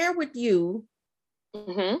share with you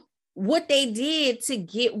what they did to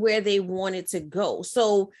get where they wanted to go.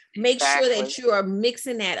 So make sure that you are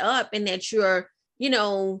mixing that up, and that you're,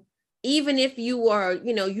 even if you are,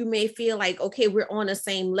 you may feel like, okay, we're on the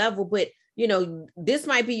same level, but this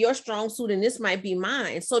might be your strong suit and this might be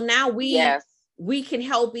mine. So now we can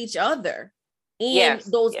help each other in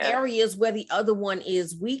those areas where the other one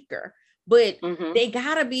is weaker. But they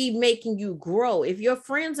gotta be making you grow. If your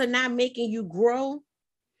friends are not making you grow,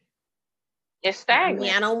 it's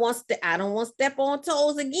stagnant. I don't want to step on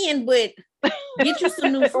toes again, but get you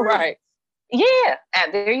some new friends. Right. Yeah.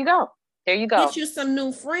 And there you go. Get you some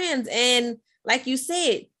new friends. And like you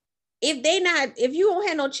said, if you don't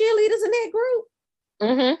have no cheerleaders in that group,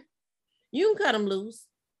 you can cut them loose.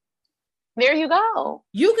 There you go.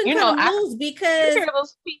 You can cut them loose, because you hear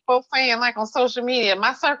those people saying, like on social media,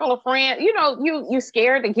 my circle of friends, you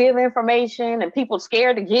scared to give information, and people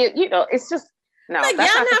scared to give, it's just, no, like,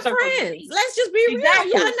 y'all not friends. Let's just be real.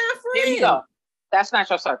 Y'all not friends. There you go. That's not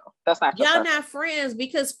your circle. That's not your y'all circle. Not friends,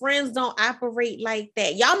 because friends don't operate like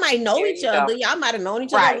that. Y'all might know each other. Y'all might have known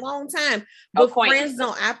each other a long time, but friends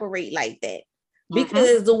don't operate like that.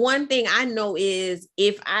 Because the one thing I know is,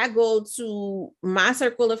 if I go to my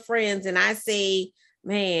circle of friends and I say,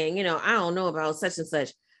 man, I don't know about such and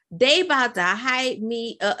such, they about to hype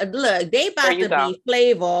me. Look, they about to be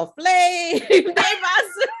Flavor Flav.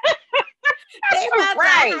 They about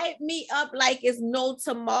to hype me up like it's no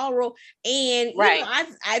tomorrow. And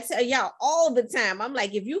I tell y'all all the time, I'm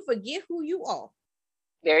like, if you forget who you are,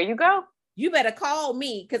 there you go. You better call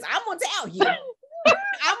me, because I'm gonna tell you.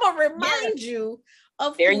 I'm gonna remind you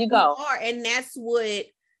of who you are, and that's what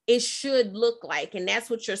it should look like, and that's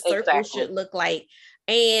what your circle should look like.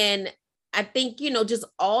 And I think, just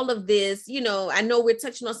all of this, I know we're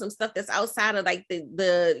touching on some stuff that's outside of like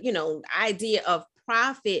the idea of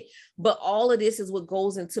profit, but all of this is what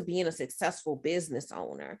goes into being a successful business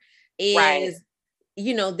owner is,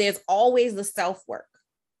 there's always the self-work.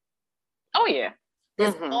 Oh yeah.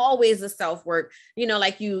 There's always the self-work,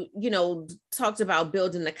 like you talked about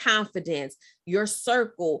building the confidence, your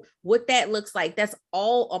circle, what that looks like. That's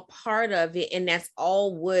all a part of it. And that's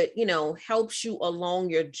all what, helps you along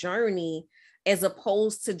your journey, as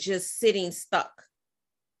opposed to just sitting stuck.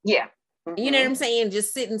 Yeah. You know what I'm saying?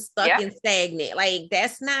 Just sitting stuck and stagnant. Like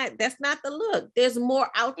that's not the look. There's more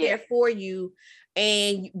out there for you.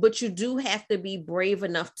 But you do have to be brave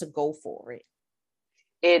enough to go for it.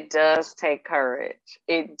 It does take courage.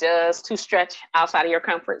 It does, to stretch outside of your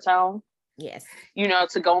comfort zone. Yes.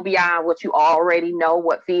 To go beyond what you already know,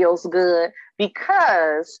 what feels good,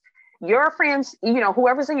 because your friends,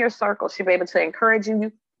 whoever's in your circle should be able to encourage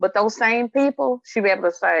you, but those same people should be able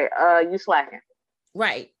to say, you slacking.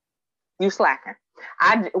 Right. You slacking.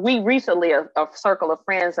 We recently, a circle of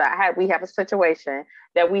friends we have a situation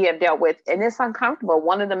that we have dealt with, and it's uncomfortable.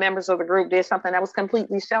 One of the members of the group did something that was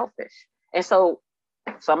completely selfish. And so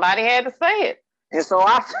somebody had to say it. And so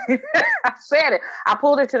I said it. I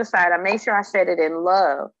pulled it to the side. I made sure I said it in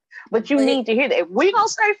love. But you need to hear that. If we gonna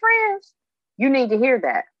stay friends, you need to hear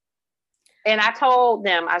that. And I told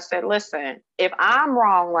them, I said, listen, if I'm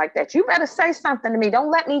wrong like that, you better say something to me. Don't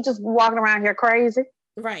let me just be walking around here crazy.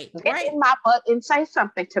 Right. Get in my butt and say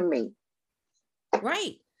something to me.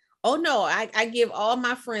 Right. Oh no, I give all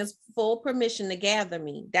my friends full permission to gather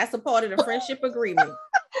me. That's a part of the friendship agreement.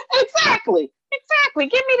 Exactly.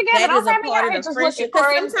 Give me together. That is a part of the friendship.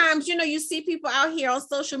 Because sometimes, you see people out here on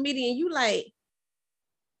social media and you like,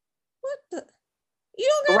 what the? You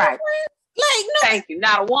don't got no friends? Like, no. Thank you.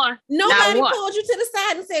 Not a one. Nobody pulled you to the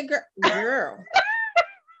side and said, girl,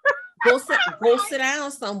 go sit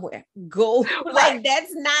down somewhere. Go. Like,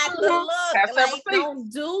 that's not the look. That's like,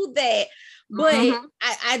 don't do that. But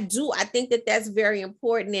I think that's very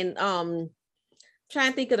important. And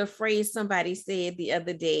trying to think of the phrase somebody said the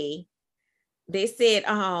other day. They said,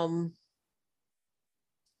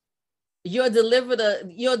 you'll deliver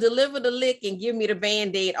the lick and give me the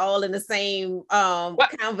Band-Aid all in the same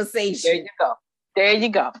conversation. There you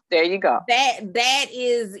go. That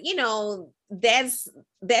is,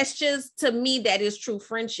 that's just, to me, that is true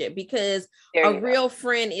friendship, because a real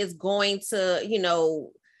friend is going to,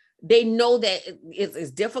 they know that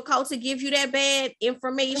it's difficult to give you that bad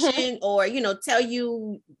information or, tell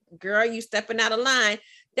you, girl, you stepping out of line.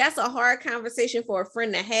 That's a hard conversation for a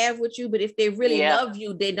friend to have with you. But if they really love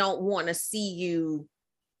you, they don't want to see you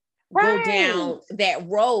go down that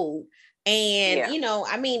road. And,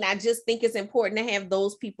 I just think it's important to have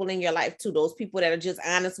those people in your life too. Those people that are just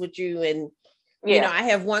honest with you. And, I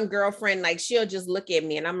have one girlfriend, like, she'll just look at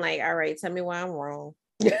me and I'm like, all right, tell me why I'm wrong.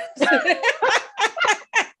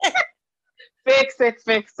 Fix it.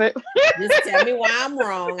 Just tell me why I'm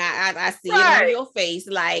wrong. I see it on your face.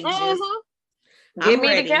 Like, just get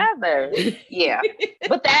me together. Yeah.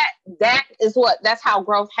 But that's how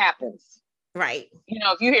growth happens. Right.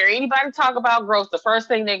 If you hear anybody talk about growth, the first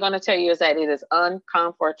thing they're going to tell you is that it is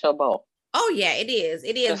uncomfortable. Oh yeah, it is.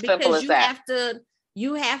 It is, because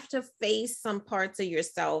you have to face some parts of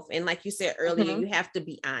yourself. And like you said earlier, you have to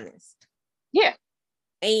be honest. Yeah.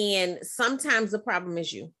 And sometimes the problem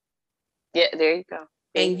is you. Yeah, there you go.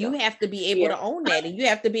 And you have to be able to own that. And you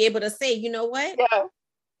have to be able to say, you know what? Yeah.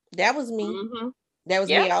 That was me. That was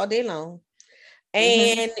me all day long.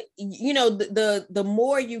 And, the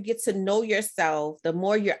more you get to know yourself, the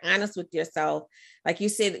more you're honest with yourself, like you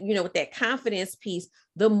said, with that confidence piece,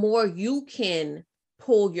 the more you can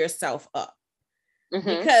pull yourself up.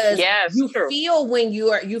 Because you feel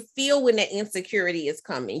when that insecurity is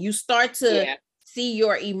coming. You start to see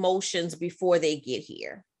your emotions before they get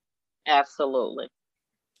here. Absolutely.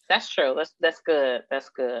 That's true. That's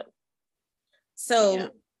good. So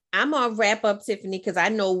I'm gonna wrap up, Tiffany, because I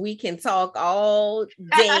know we can talk all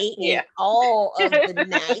day and all of the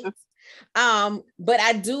night. But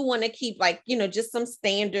I do want to keep just some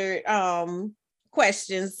standard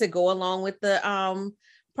questions to go along with the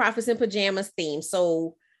Profits in Pajamas theme.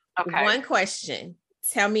 So one question,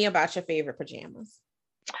 tell me about your favorite pajamas.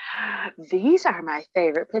 These are my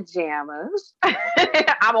favorite pajamas.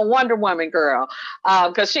 I'm a Wonder Woman girl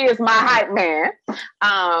because she is my hype man.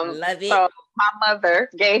 Love it. my mother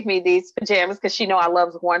gave me these pajamas because she know I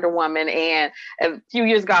love Wonder Woman. And a few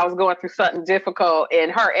years ago, I was going through something difficult,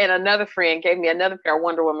 and her and another friend gave me another pair of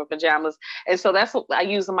Wonder Woman pajamas. And so that's what I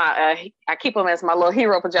use I keep them as my little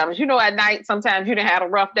hero pajamas. At night, sometimes you done had a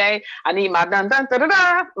rough day. I need my dun dun da da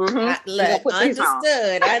da. Look,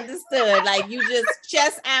 understood. Like you just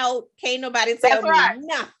chest out. Can't nobody tell me nothing.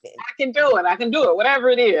 I can do it, whatever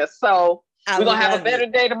it is. So we're going to have a better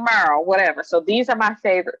day tomorrow, whatever. So these are my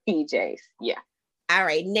favorite PJs. Yeah. All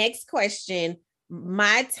right. Next question.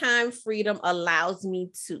 My time freedom allows me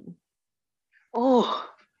to. Oh,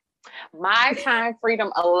 my time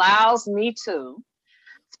freedom allows me to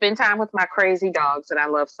spend time with my crazy dogs that I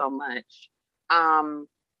love so much.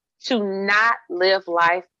 To not live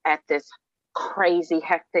life at this crazy,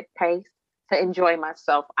 hectic pace. To enjoy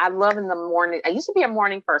myself. I love in the morning. I used to be a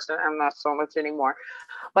morning person. I'm not so much anymore,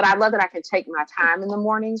 but I love that I can take my time in the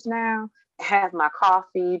mornings now, have my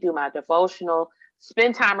coffee, do my devotional,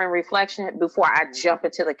 spend time in reflection before I jump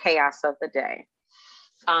into the chaos of the day.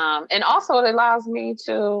 And also it allows me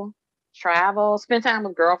to travel, spend time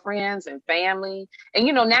with girlfriends and family. And,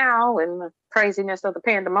 now in the craziness of the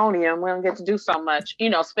pandemonium, we don't get to do so much,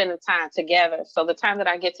 spending time together. So the time that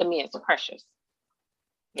I get to me is precious.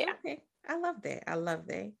 Yeah. Okay. I love that.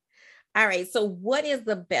 All right. So what is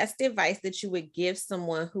the best advice that you would give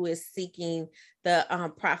someone who is seeking the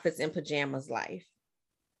Profits in Pajamas life?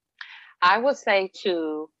 I would say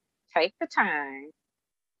to take the time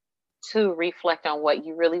to reflect on what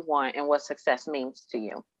you really want and what success means to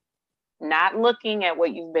you. Not looking at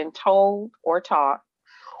what you've been told or taught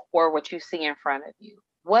or what you see in front of you.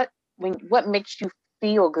 What makes you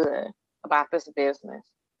feel good about this business?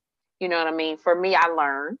 You know what I mean? For me, I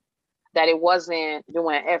learned that it wasn't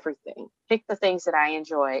doing everything. Pick the things that I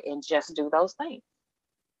enjoy and just do those things.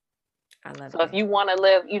 I love so that. If you want to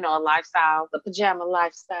live, a lifestyle, the pajama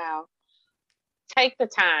lifestyle, take the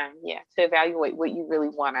time, to evaluate what you really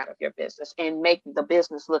want out of your business and make the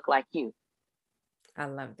business look like you. I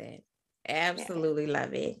love that. Absolutely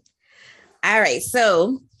love it. All right.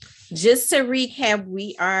 So just to recap,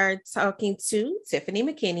 we are talking to Tiffany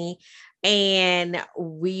McKinney, and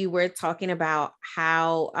we were talking about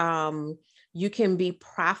how you can be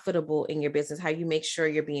profitable in your business, how you make sure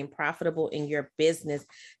you're being profitable in your business.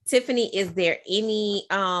 Tiffany, is there any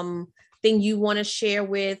thing you want to share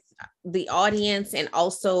with the audience, and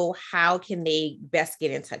also how can they best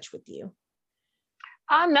get in touch with you?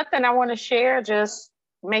 Nothing I want to share, just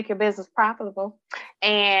make your business profitable.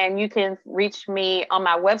 And you can reach me on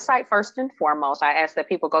my website first and foremost. I ask that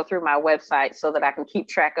people go through my website so that I can keep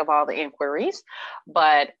track of all the inquiries.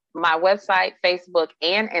 But my website, Facebook,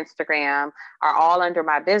 and Instagram are all under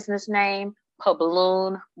my business name,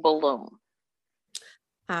 Pabloon Balloon.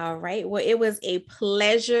 All right. Well, it was a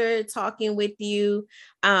pleasure talking with you.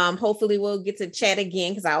 Hopefully we'll get to chat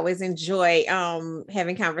again, because I always enjoy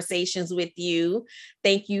having conversations with you.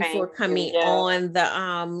 Thank you for coming on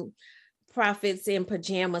the Profits in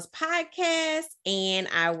Pajamas podcast, and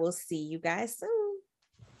I will see you guys soon.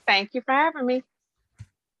 Thank you for having me.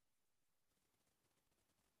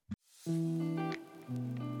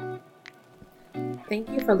 Thank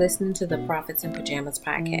you for listening to the Profits in Pajamas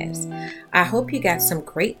podcast. I hope you got some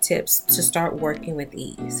great tips to start working with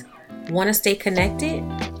ease. Want to stay connected?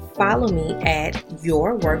 Follow me at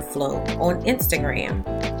Your Workflow on Instagram.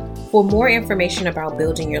 For more information about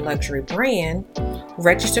building your luxury brand,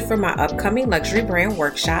 register for my upcoming luxury brand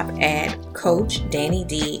workshop at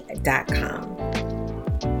CoachDannyD.com.